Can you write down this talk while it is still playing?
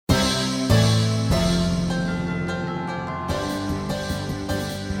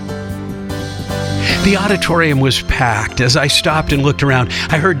The auditorium was packed. As I stopped and looked around,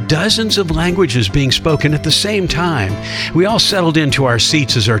 I heard dozens of languages being spoken at the same time. We all settled into our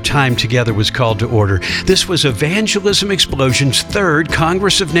seats as our time together was called to order. This was Evangelism Explosion's third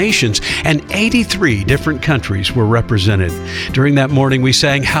Congress of Nations, and 83 different countries were represented. During that morning, we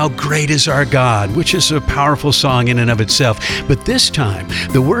sang "How Great Is Our God," which is a powerful song in and of itself. But this time,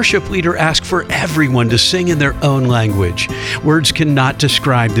 the worship leader asked for everyone to sing in their own language. Words cannot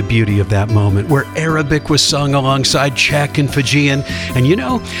describe the beauty of that moment, where Arabic was sung alongside Czech and Fijian. And you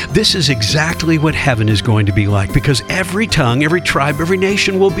know, this is exactly what heaven is going to be like, because every tongue, every tribe, every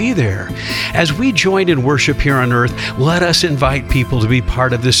nation will be there. As we join in worship here on earth, let us invite people to be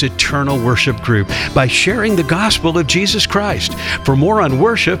part of this eternal worship group by sharing the gospel of Jesus Christ. For more on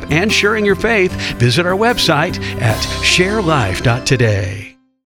worship and sharing your faith, visit our website at sharelife.today.